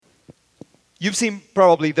You've seen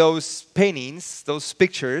probably those paintings, those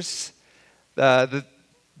pictures,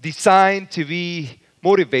 designed to be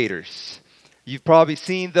motivators. You've probably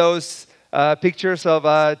seen those pictures of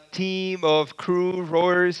a team of crew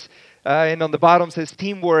rowers, and on the bottom says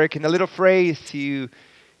teamwork, and a little phrase to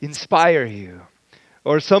inspire you.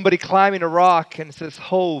 Or somebody climbing a rock and it says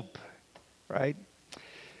hope, right?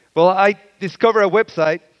 Well, I discovered a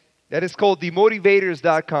website that is called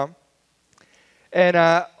themotivators.com. And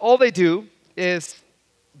all they do is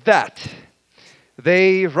that.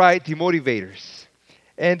 They write demotivators.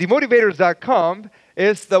 And demotivators.com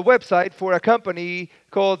is the website for a company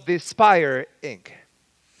called the Spire Inc.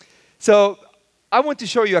 So I want to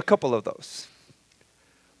show you a couple of those.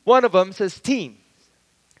 One of them says team.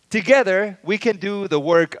 Together, we can do the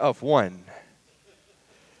work of one.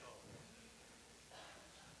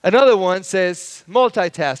 Another one says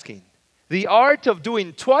multitasking. The art of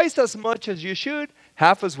doing twice as much as you should,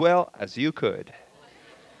 half as well as you could.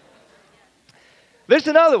 There's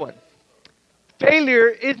another one. Failure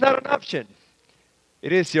is not an option.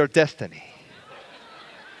 It is your destiny.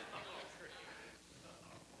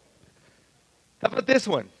 How about this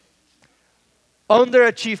one?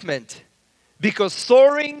 Underachievement. Because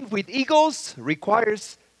soaring with eagles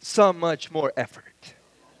requires so much more effort.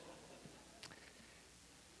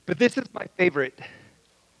 But this is my favorite.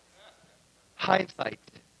 Hindsight.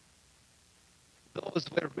 Those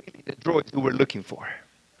were really the droids we were looking for.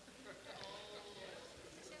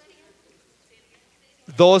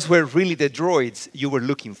 Those were really the droids you were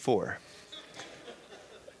looking for.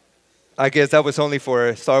 I guess that was only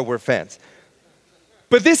for Star Wars fans.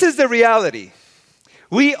 But this is the reality.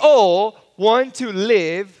 We all want to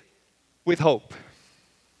live with hope.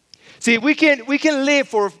 See, we can live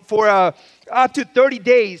for up to 30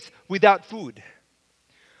 days without food.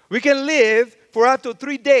 We can live for up to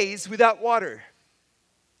 3 days without water.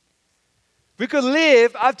 We could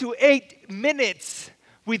live up to 8 minutes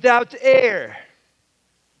without air.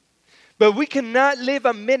 But we cannot live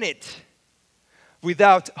a minute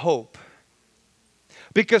without hope.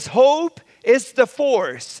 Because hope is the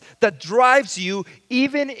force that drives you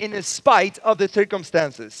even in spite of the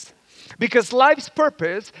circumstances. Because life's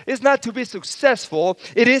purpose is not to be successful,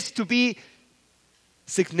 it is to be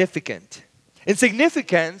significant. And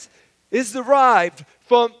significance is derived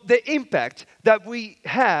from the impact that we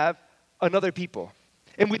have on other people.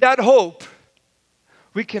 And without hope,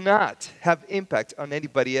 we cannot have impact on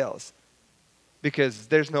anybody else. Because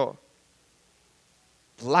there's no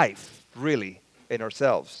life, really, in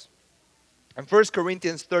ourselves. In 1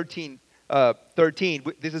 Corinthians 13,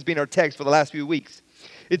 this has been our text for the last few weeks.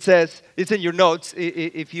 It says, it's in your notes,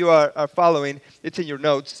 if you are following, it's in your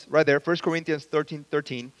notes, right there, 1 Corinthians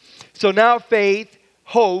 13. So now faith,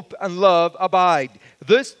 hope, and love abide.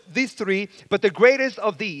 These three, but the greatest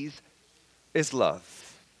of these is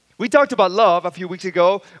love. We talked about love a few weeks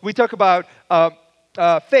ago. We talked about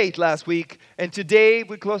faith last week. And today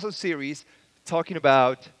we close our series talking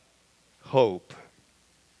about hope.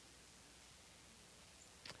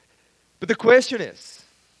 But the question is,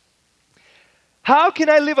 how can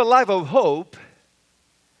I live a life of hope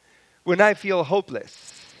when I feel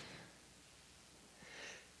hopeless?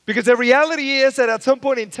 Because the reality is that at some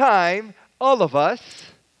point in time, all of us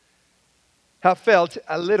have felt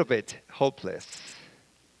a little bit hopeless.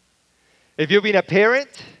 If you've been a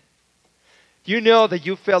parent, you know that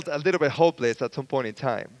you felt a little bit hopeless at some point in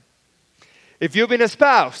time. If you've been a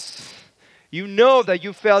spouse, you know that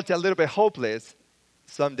you felt a little bit hopeless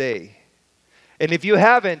someday. And if you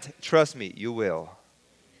haven't, trust me, you will.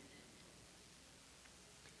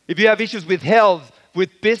 If you have issues with health,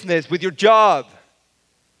 with business, with your job,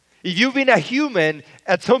 if you've been a human,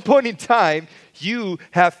 at some point in time, you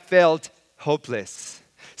have felt hopeless.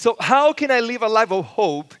 So how can I live a life of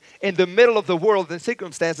hope in the middle of the world and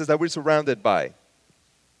circumstances that we're surrounded by?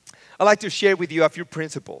 I'd like to share with you a few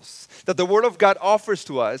principles that the Word of God offers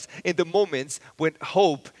to us in the moments when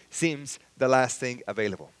hope seems the last thing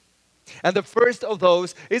available. And the first of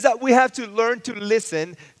those is that we have to learn to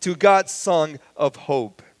listen to God's song of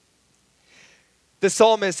hope. The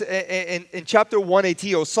psalmist in chapter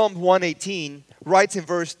 118, or Psalm 118, writes in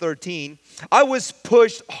verse 13, I was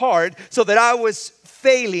pushed hard so that I was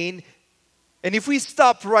failing. And if we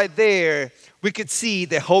stopped right there, we could see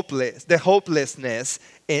the hopelessness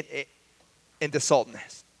in the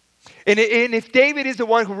psalmist. And if David is the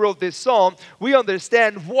one who wrote this psalm, we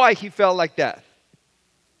understand why he felt like that.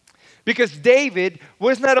 Because David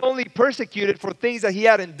was not only persecuted for things that he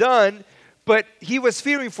hadn't done, but he was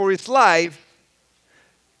fearing for his life,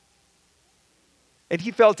 and he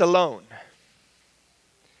felt alone.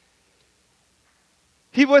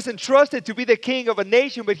 He wasn't trusted to be the king of a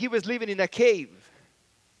nation, but he was living in a cave.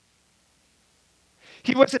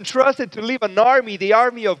 He was entrusted to lead an army, the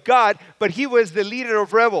army of God, but he was the leader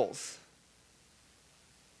of rebels.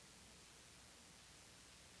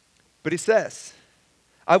 But he says,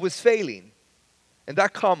 I was failing. And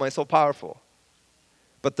that comma is so powerful.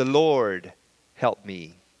 But the Lord helped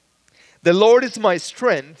me. The Lord is my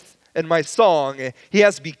strength and my song. He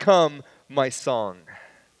has become my song.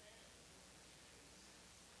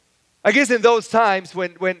 I guess in those times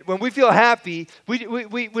when we feel happy, we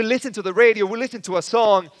listen to the radio, we listen to a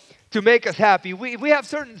song to make us happy. We have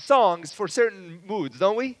certain songs for certain moods,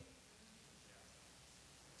 don't we?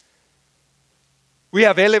 We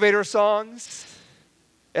have elevator songs,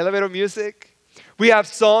 elevator music. We have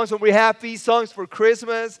songs when we're happy, songs for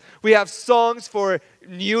Christmas. We have songs for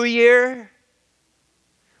New Year.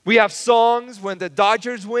 We have songs when the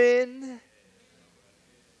Dodgers win.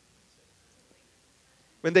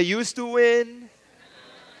 When they used to win.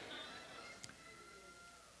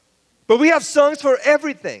 But we have songs for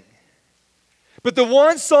everything. But the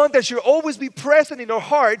one song that should always be present in our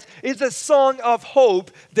hearts is the song of hope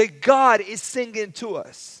that God is singing to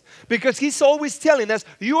us. Because He's always telling us,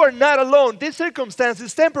 you are not alone. This circumstance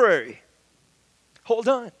is temporary. Hold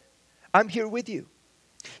on. I'm here with you.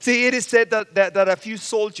 See, it is said that a few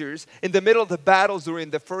soldiers in the middle of the battles during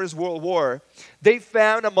the First World War, they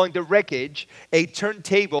found among the wreckage a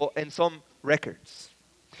turntable and some records.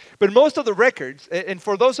 But most of the records, and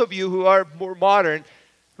for those of you who are more modern,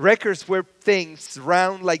 records were things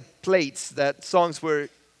round like plates that songs were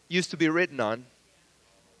used to be written on.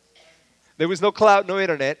 There was no cloud, no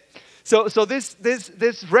internet. So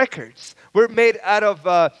these records were made out of,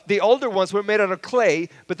 the older ones were made out of clay,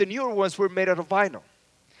 but the newer ones were made out of vinyl.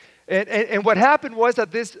 And what happened was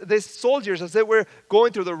that these soldiers, as they were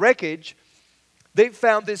going through the wreckage, they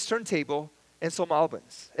found this turntable and some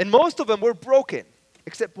albums. And most of them were broken,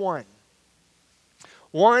 except one.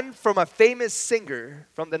 One from a famous singer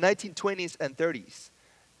from the 1920s and 30s,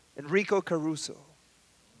 Enrico Caruso.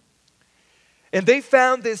 And they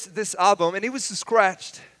found this album, and it was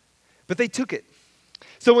scratched, but they took it.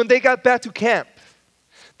 So when they got back to camp,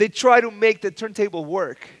 they tried to make the turntable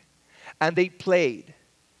work, and they played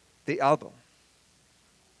the album.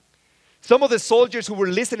 Some of the soldiers who were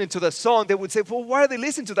listening to the song, they would say, well, why are they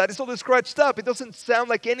listening to that? It's all scratched up. It doesn't sound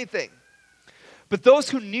like anything. But those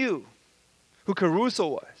who knew who Caruso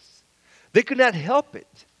was, they could not help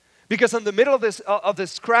it. Because in the middle of the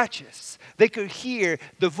scratches, they could hear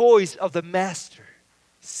the voice of the master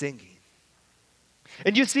singing.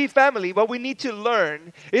 And you see, family, what we need to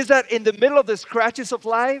learn is that in the middle of the scratches of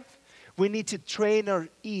life, we need to train our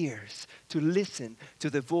ears to listen to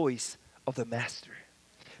the voice of the Master.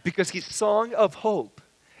 Because His song of hope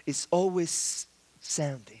is always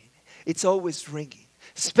sounding. It's always ringing.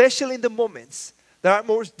 Especially in the moments that are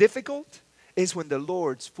most difficult, is when the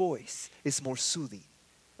Lord's voice is more soothing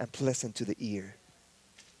and pleasant to the ear.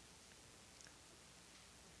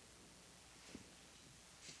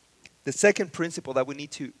 The second principle that we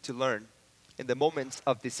need to learn in the moments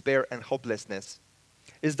of despair and hopelessness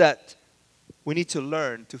is that we need to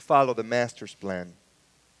learn to follow the Master's plan.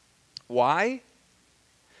 Why?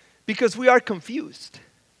 Because we are confused.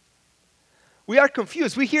 We are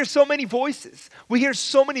confused. We hear so many voices. We hear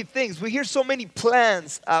so many things. We hear so many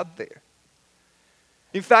plans out there.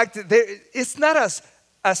 In fact, it's not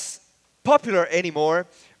as popular anymore,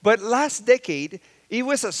 but last decade, it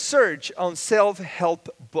was a surge on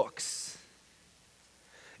self-help books.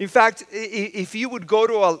 In fact, if you would go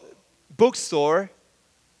to a bookstore,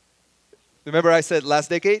 remember I said last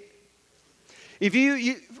decade? If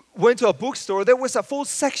you went to a bookstore, there was a full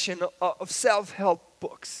section of self-help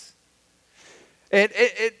books. And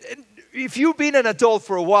if you've been an adult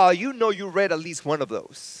for a while, you know you read at least one of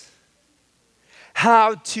those.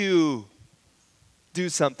 How to do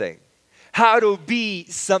something. How to be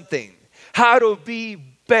something. How to be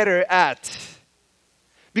better at.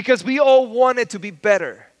 Because we all wanted to be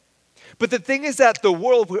better. But the thing is that the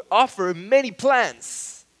world will offer many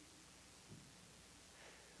plans.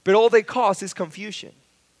 But all they cause is confusion.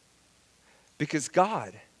 Because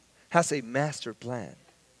God has a master plan.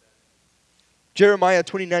 Jeremiah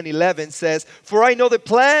 29:11 says, "For I know the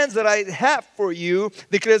plans that I have for you,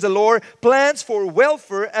 declares the Lord, plans for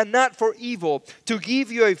welfare and not for evil, to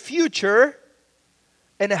give you a future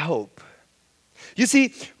and a hope." You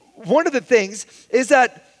see, one of the things is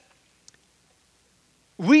that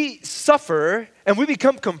we suffer and we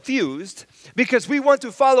become confused because we want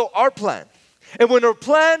to follow our plan. And when our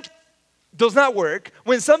plan does not work,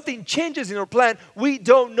 when something changes in our plan, we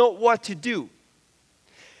don't know what to do.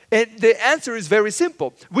 And the answer is very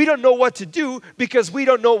simple. We don't know what to do because we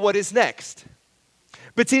don't know what is next.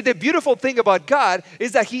 But see, the beautiful thing about God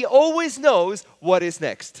is that He always knows what is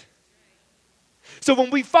next. So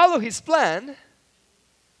when we follow His plan,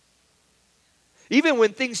 even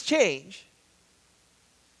when things change,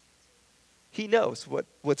 He knows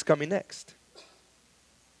what's coming next.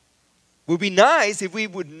 It would be nice if we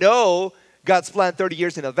would know God's plan 30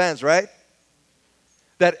 years in advance, right?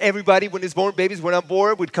 That everybody, when it's born, babies, when I'm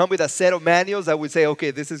born, would come with a set of manuals that would say,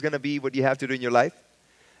 okay, this is going to be what you have to do in your life.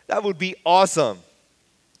 That would be awesome.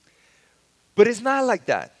 But it's not like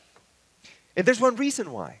that. And there's one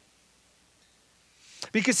reason why.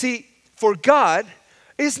 Because see, for God,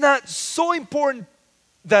 it's not so important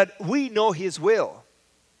that we know His will.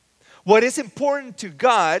 What is important to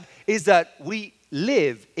God is that we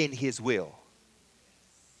live in His will.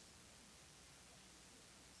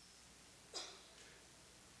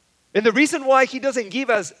 And the reason why He doesn't give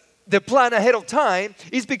us the plan ahead of time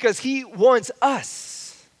is because He wants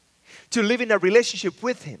us to live in a relationship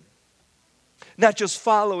with Him, not just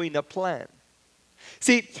following a plan.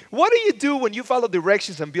 See, what do you do when you follow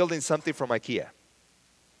directions and building something from IKEA?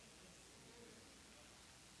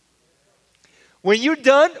 When you're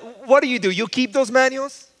done, what do? You keep those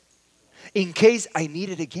manuals in case I need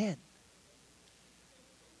it again.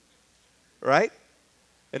 Right?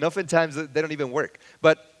 And oftentimes they don't even work.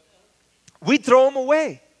 But we throw them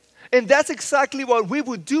away. And that's exactly what we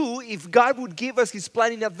would do if God would give us His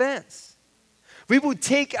plan in advance. We would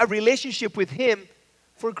take a relationship with Him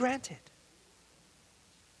for granted.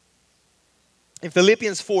 In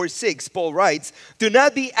Philippians 4:6, Paul writes, "Do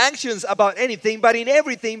not be anxious about anything, but in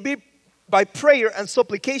everything by prayer and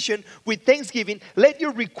supplication with thanksgiving, let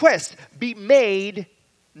your requests be made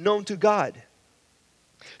known to God."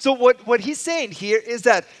 So what he's saying here is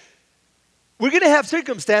that we're going to have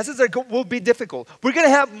circumstances that will be difficult. We're going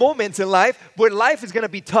to have moments in life where life is going to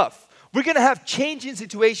be tough. We're going to have changing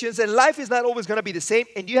situations, and life is not always going to be the same,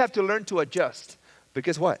 and you have to learn to adjust.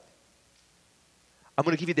 Because what? I'm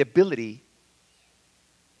going to give you the ability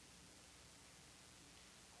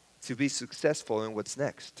to be successful in what's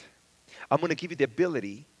next. I'm going to give you the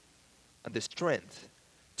ability and the strength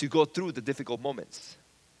to go through the difficult moments.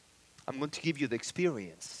 I'm going to give you the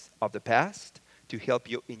experience of the past to help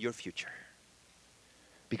you in your future.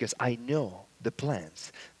 Because I know the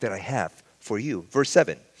plans that I have for you. Verse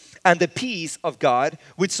 7, "And the peace of God,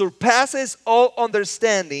 which surpasses all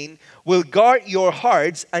understanding, will guard your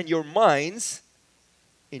hearts and your minds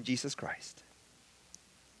in Jesus Christ."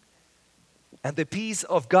 And the peace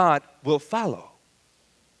of God will follow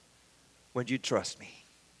when you trust me.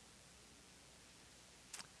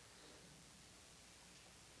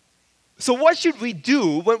 So what should we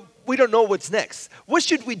do when we don't know what's next? What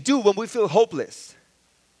should we do when we feel hopeless?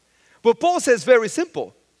 Well, Paul says very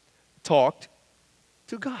simple. Talk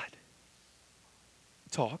to God.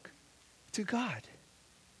 Talk to God.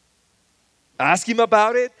 Ask Him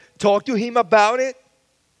about it. Talk to Him about it.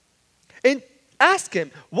 And ask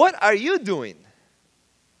Him, what are you doing?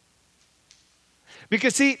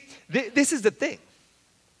 Because see, this is the thing.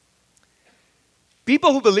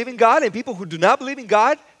 People who believe in God and people who do not believe in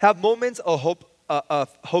God have moments of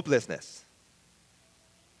hopelessness.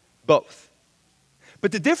 Both.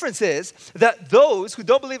 But the difference is that those who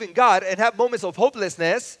don't believe in God and have moments of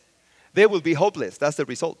hopelessness, they will be hopeless. That's the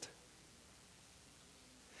result.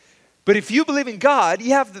 But if you believe in God,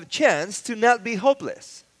 you have the chance to not be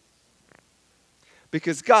hopeless.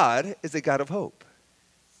 Because God is a God of hope.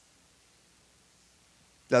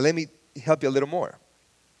 Now let me help you a little more.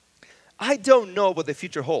 I don't know what the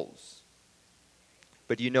future holds,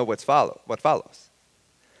 but you know what follows.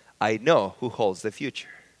 I know who holds the future.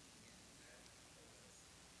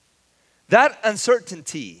 That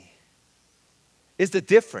uncertainty is the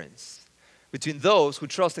difference between those who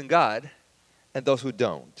trust in God and those who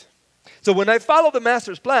don't. So when I follow the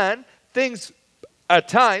Master's plan, things at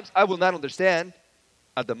times I will not understand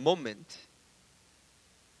at the moment.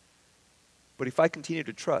 But if I continue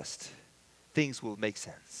to trust, things will make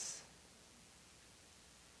sense.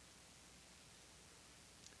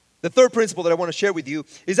 The third principle that I want to share with you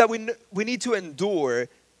is that we need to endure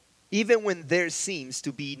even when there seems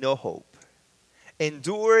to be no hope.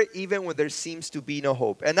 Endure even when there seems to be no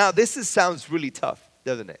hope. And now sounds really tough,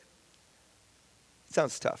 doesn't it? It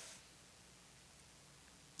sounds tough.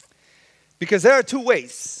 Because there are two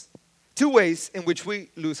ways in which we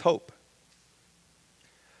lose hope.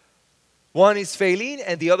 One is failing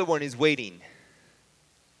and the other one is waiting.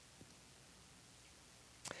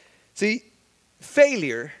 See,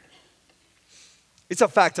 failure is a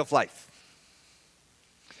fact of life.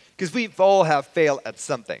 Because we all have failed at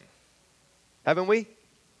something. Haven't we?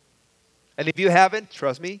 And if you haven't,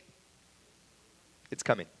 trust me, it's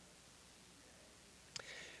coming.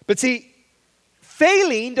 But see,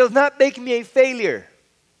 failing does not make me a failure.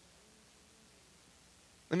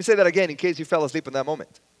 Let me say that again in case you fell asleep in that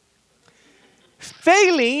moment.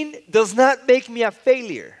 Failing does not make me a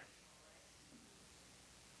failure.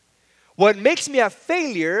 What makes me a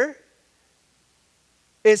failure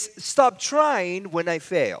is stop trying when I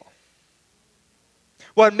fail.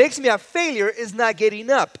 What makes me a failure is not getting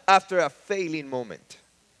up after a failing moment.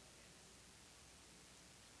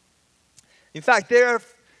 In fact, there are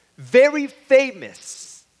very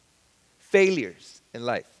famous failures in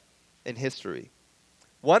life, in history.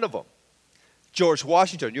 One of them, George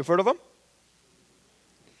Washington. You've heard of him?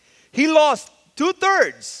 He lost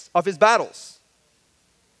 2/3 of his battles.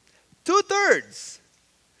 2/3.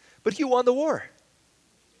 But he won the war.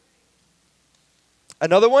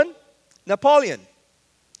 Another one, Napoleon.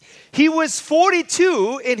 He was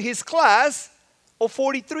 42 in his class of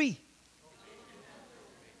 43.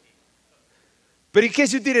 But in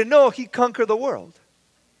case you didn't know, he conquered the world.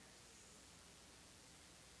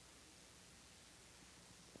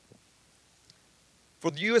 For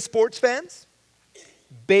the U.S. sports fans,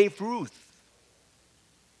 Babe Ruth.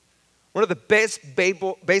 One of the best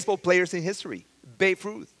baseball players in history, Babe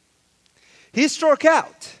Ruth. He struck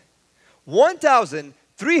out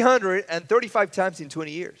 1,335 times in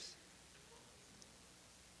 20 years.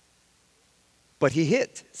 But he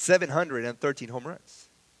hit 713 home runs.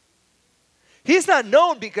 He's not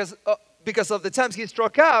known because of the times he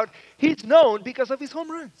struck out. He's known because of his home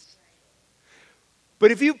runs.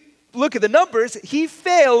 But if you look at the numbers, he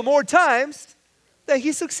failed more times than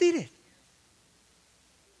he succeeded.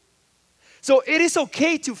 So it is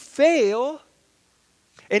okay to fail,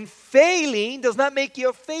 and failing does not make you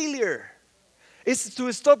a failure. It's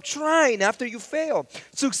to stop trying after you fail.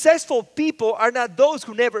 Successful people are not those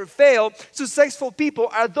who never fail. Successful people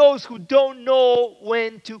are those who don't know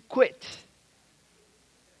when to quit.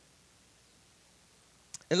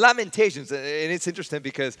 In Lamentations, and it's interesting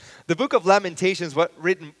because the book of Lamentations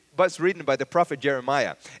was written by the prophet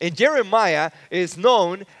Jeremiah. And Jeremiah is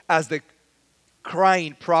known as the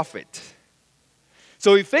crying prophet.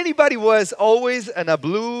 So if anybody was always in a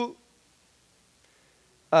blue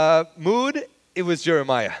mood, it was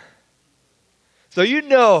Jeremiah. So you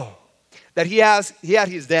know that he had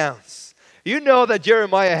his downs. You know that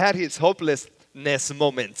Jeremiah had his hopelessness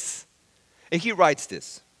moments. And he writes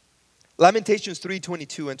this. Lamentations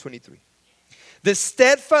 3:22 and 23. The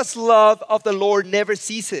steadfast love of the Lord never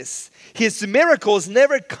ceases. His miracles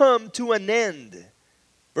never come to an end.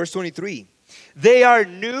 Verse 23. They are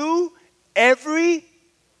new every...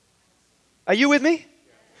 Are you with me?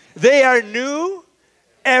 They are new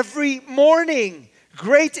every morning.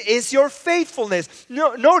 Great is your faithfulness.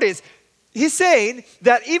 No, notice, he's saying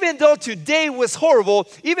that even though today was horrible,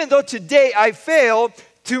 even though today I failed,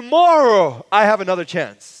 tomorrow I have another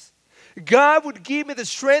chance. God would give me the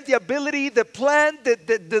strength, the ability, the plan,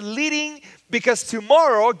 the leading, because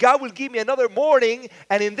tomorrow God will give me another morning,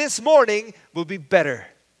 and in this morning will be better.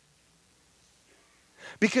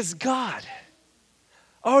 Because God,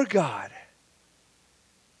 our God,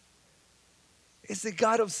 is the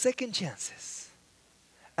God of second chances,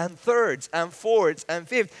 and thirds, and fourths, and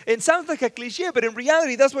fifths. It sounds like a cliche, but in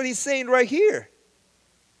reality, that's what he's saying right here.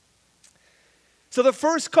 So the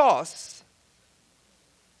first cause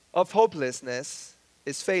of hopelessness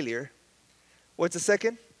is failure. What's the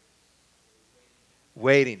second?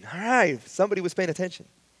 Waiting. All right, somebody was paying attention.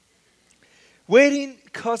 Waiting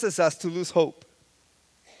causes us to lose hope.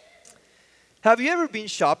 Have you ever been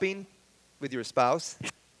shopping with your spouse?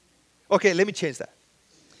 Okay, let me change that.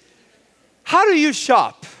 How do you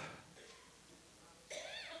shop?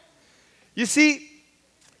 You see,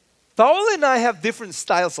 Paul and I have different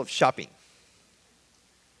styles of shopping.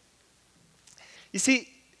 You see,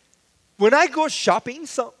 when I go shopping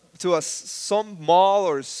to some mall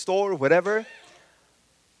or store or whatever,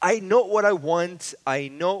 I know what I want. I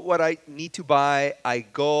know what I need to buy. I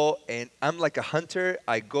go and I'm like a hunter.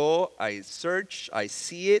 I go, I search, I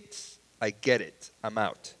see it, I get it. I'm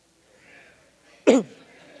out.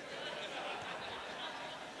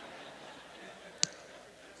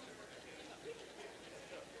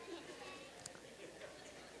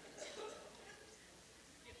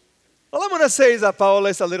 All I'm going to say is that Paola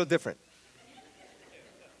is a little different.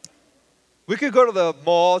 We could go to the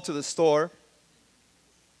mall, to the store.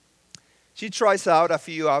 She tries out a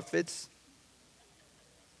few outfits.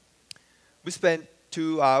 We spend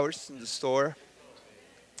 2 hours in the store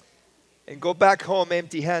and go back home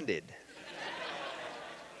empty-handed.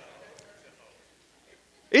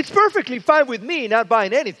 It's perfectly fine with me not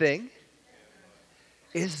buying anything.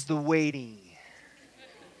 It's the waiting.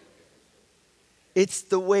 It's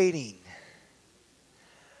the waiting.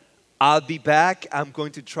 I'll be back. I'm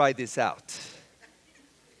going to try this out.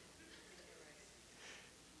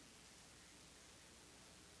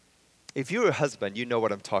 If you're a husband, you know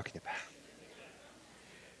what I'm talking about.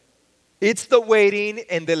 It's the waiting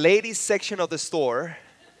in the ladies section of the store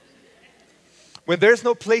when there's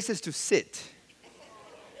no places to sit.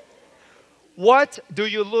 What do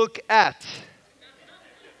you look at?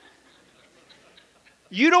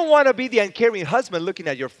 You don't want to be the uncaring husband looking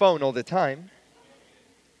at your phone all the time.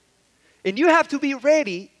 And you have to be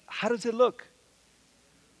ready. How does it look?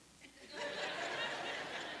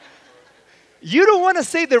 You don't want to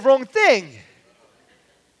say the wrong thing.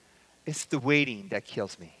 It's the waiting that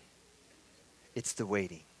kills me. It's the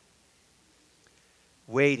waiting.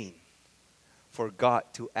 Waiting for God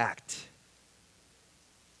to act.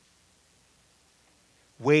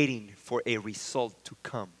 Waiting for a result to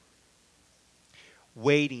come.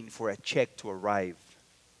 Waiting for a check to arrive.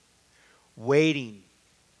 Waiting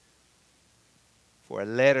for a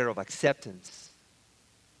letter of acceptance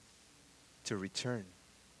to return.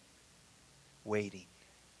 Waiting.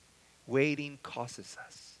 Waiting causes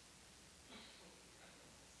us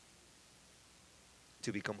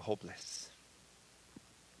to become hopeless.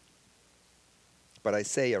 But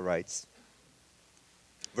Isaiah writes,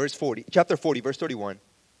 chapter 40, verse 31.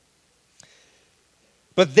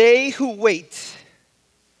 But they who wait,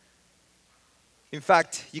 in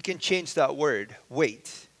fact, you can change that word,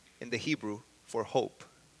 wait, in the Hebrew for hope.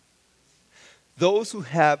 Those who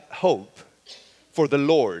have hope for the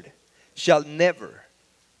Lord shall never,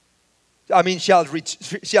 let me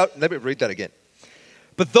read that again.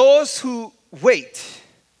 But those who wait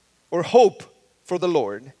or hope for the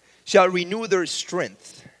Lord shall renew their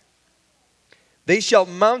strength. They shall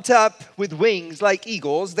mount up with wings like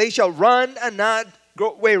eagles. They shall run and not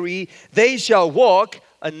grow weary. They shall walk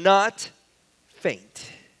and not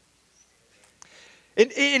faint.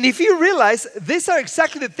 And if you realize, these are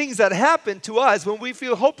exactly the things that happen to us when we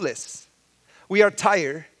feel hopeless. We are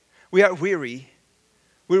tired. We are weary.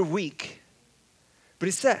 We're weak. But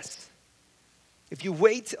it says, if you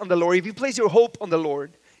wait on the Lord, if you place your hope on the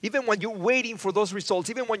Lord, even when you're waiting for those results,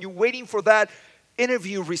 even when you're waiting for that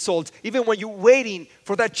interview result, even when you're waiting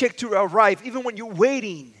for that check to arrive, even when you're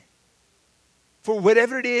waiting for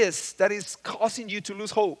whatever it is that is causing you to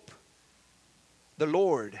lose hope, the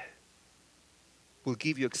Lord will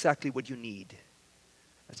give you exactly what you need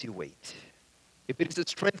as you wait. If it's the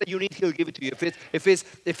strength that you need, He'll give it to you.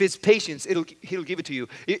 If it's patience, He'll give it to you.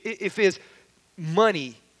 If it's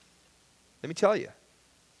money, let me tell you,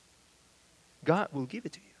 God will give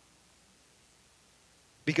it to you.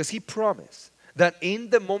 Because He promised that in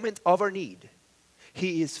the moment of our need,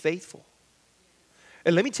 He is faithful.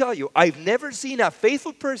 And let me tell you, I've never seen a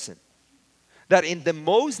faithful person that in the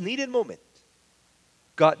most needed moment,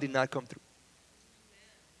 God did not come through.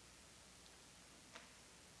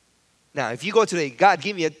 Now, if you go today, God,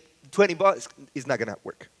 give me $20, it's not going to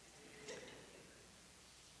work.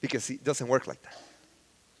 Because it doesn't work like that.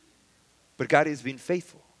 But God has been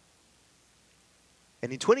faithful.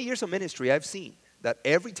 And in 20 years of ministry, I've seen that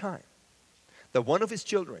every time that one of His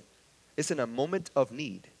children is in a moment of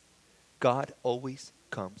need, God always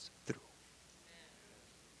comes through.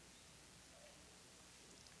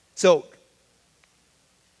 So,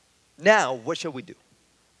 now what shall we do?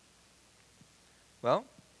 Well,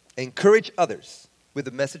 encourage others with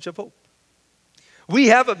the message of hope. We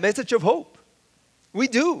have a message of hope. We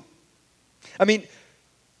do. I mean,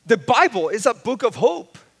 the Bible is a book of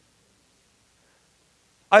hope.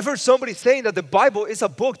 I've heard somebody saying that the Bible is a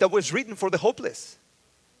book that was written for the hopeless.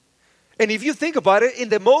 And if you think about it, in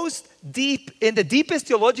the deepest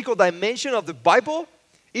theological dimension of the Bible,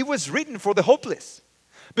 it was written for the hopeless.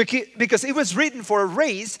 Because it was written for a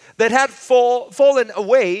race that had fallen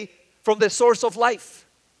away from the source of life.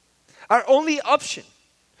 Our only option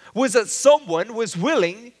was that someone was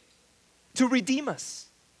willing to redeem us.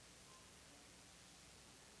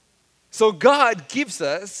 So God gives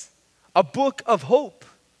us a book of hope.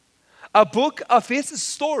 A book of His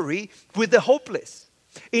story with the hopeless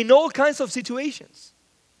in all kinds of situations.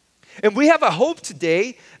 And we have a hope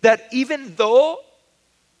today that even though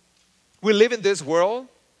we live in this world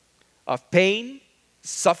of pain,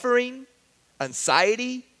 suffering,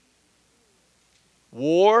 anxiety,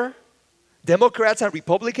 war, Democrats and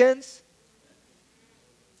Republicans,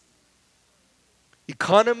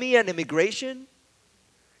 economy and immigration,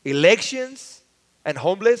 elections and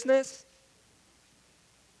homelessness,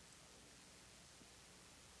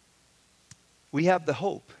 we have the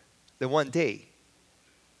hope that one day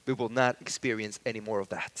we will not experience any more of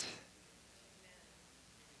that.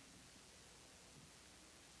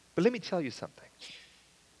 But let me tell you something.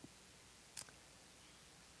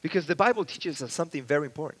 Because the Bible teaches us something very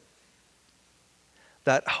important.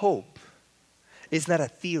 That hope is not a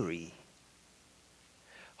theory.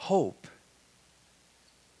 Hope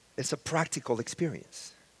is a practical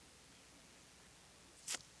experience.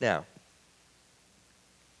 Now,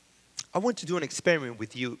 I want to do an experiment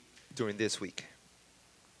with you during this week.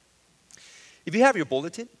 If you have your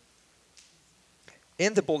bulletin,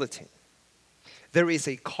 in the bulletin, there is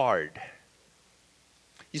a card.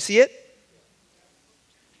 You see it?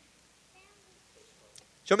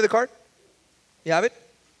 Show me the card. You have it?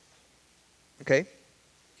 Okay.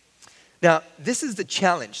 Now, this is the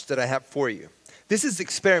challenge that I have for you. This is the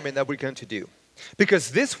experiment that we're going to do.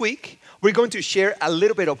 Because this week, we're going to share a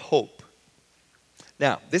little bit of hope.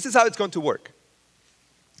 Now, this is how it's going to work.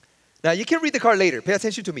 Now, you can read the card later. Pay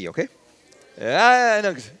attention to me, okay?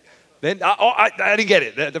 No, then, I didn't get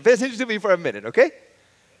it. Pay attention to me for a minute, okay?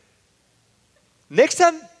 Next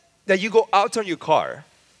time that you go out on your car,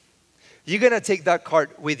 you're going to take that card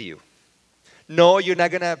with you. No, you're not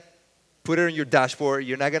going to put it on your dashboard.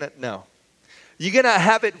 You're not going to, no. You're going to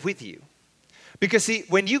have it with you. Because see,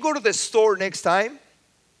 when you go to the store next time,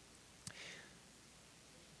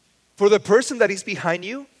 for the person that is behind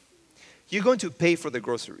you, you're going to pay for the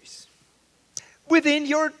groceries. Within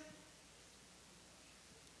your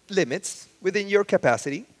limits, within your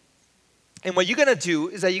capacity. And what you're going to do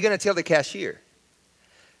is that you're going to tell the cashier,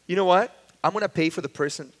 you know what? I'm going to pay for the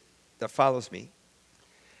person that follows me.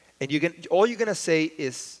 And all you're going to say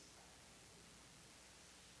is,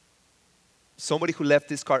 somebody who left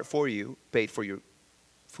this card for you paid for your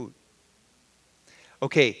food.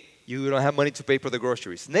 Okay, you don't have money to pay for the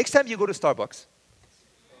groceries. Next time you go to Starbucks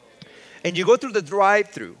and you go through the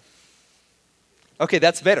drive-thru. Okay,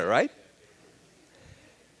 that's better, right?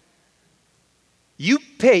 You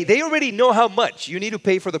pay. They already know how much you need to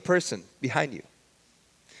pay for the person behind you.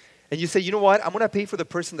 And you say, you know what? I'm going to pay for the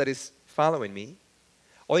person that is following me.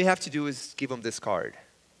 All you have to do is give them this card.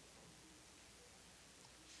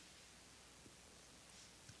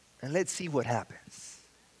 And let's see what happens.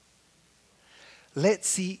 Let's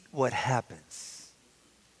see what happens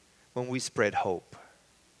when we spread hope.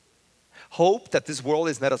 Hope that this world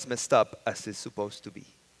is not as messed up as it's supposed to be.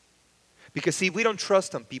 Because see, we don't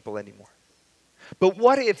trust on people anymore. But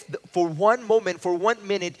what if for one moment, for 1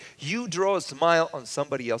 minute, you draw a smile on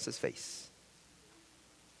somebody else's face?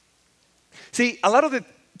 See, a lot of the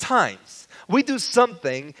times, we do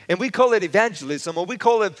something and we call it evangelism, or we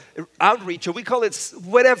call it outreach, or we call it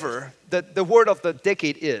whatever the word of the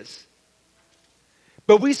decade is.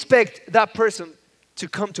 But we expect that person to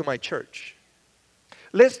come to my church.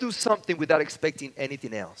 Let's do something without expecting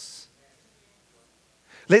anything else.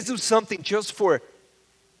 Let's do something just for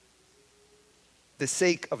the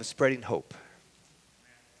sake of spreading hope.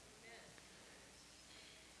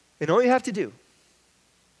 And all you have to do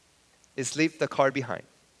is leave the card behind.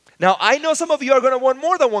 Now, I know some of you are going to want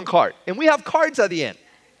more than one card, and we have cards at the end.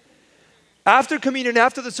 After communion,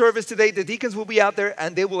 after the service today, the deacons will be out there,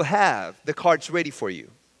 and they will have the cards ready for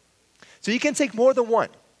you. So you can take more than one.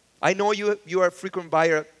 I know you are a frequent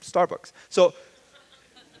buyer at Starbucks, so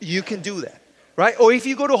you can do that, right? Or if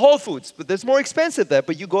you go to Whole Foods, but that's more expensive there,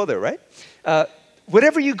 but you go there, right?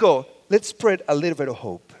 Wherever you go, let's spread a little bit of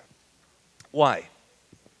hope. Why?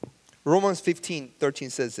 Romans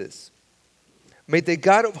 15:13 says this. May the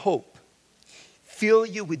God of hope fill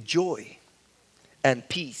you with joy and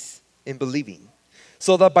peace in believing,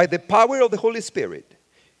 so that by the power of the Holy Spirit,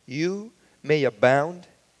 you may abound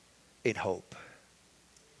in hope.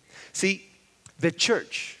 See, the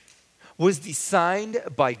church was designed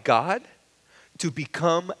by God to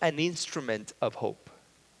become an instrument of hope.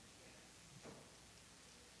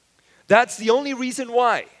 That's the only reason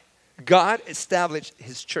why God established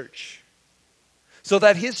His church, so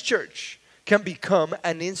that His church can become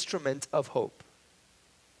an instrument of hope.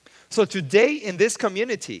 So today in this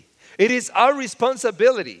community, it is our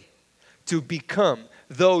responsibility to become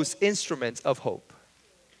those instruments of hope.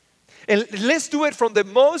 And let's do it from the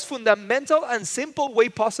most fundamental and simple way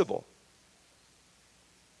possible.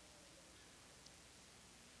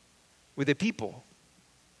 With the people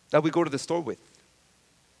that we go to the store with.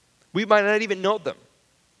 We might not even know them,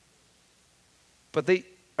 but they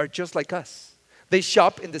are just like us. They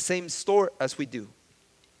shop in the same store as we do.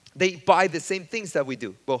 They buy the same things that we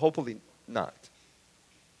do, but hopefully not.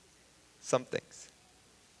 Some things.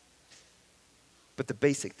 But the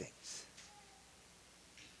basic things.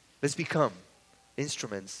 Let's become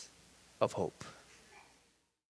instruments of hope.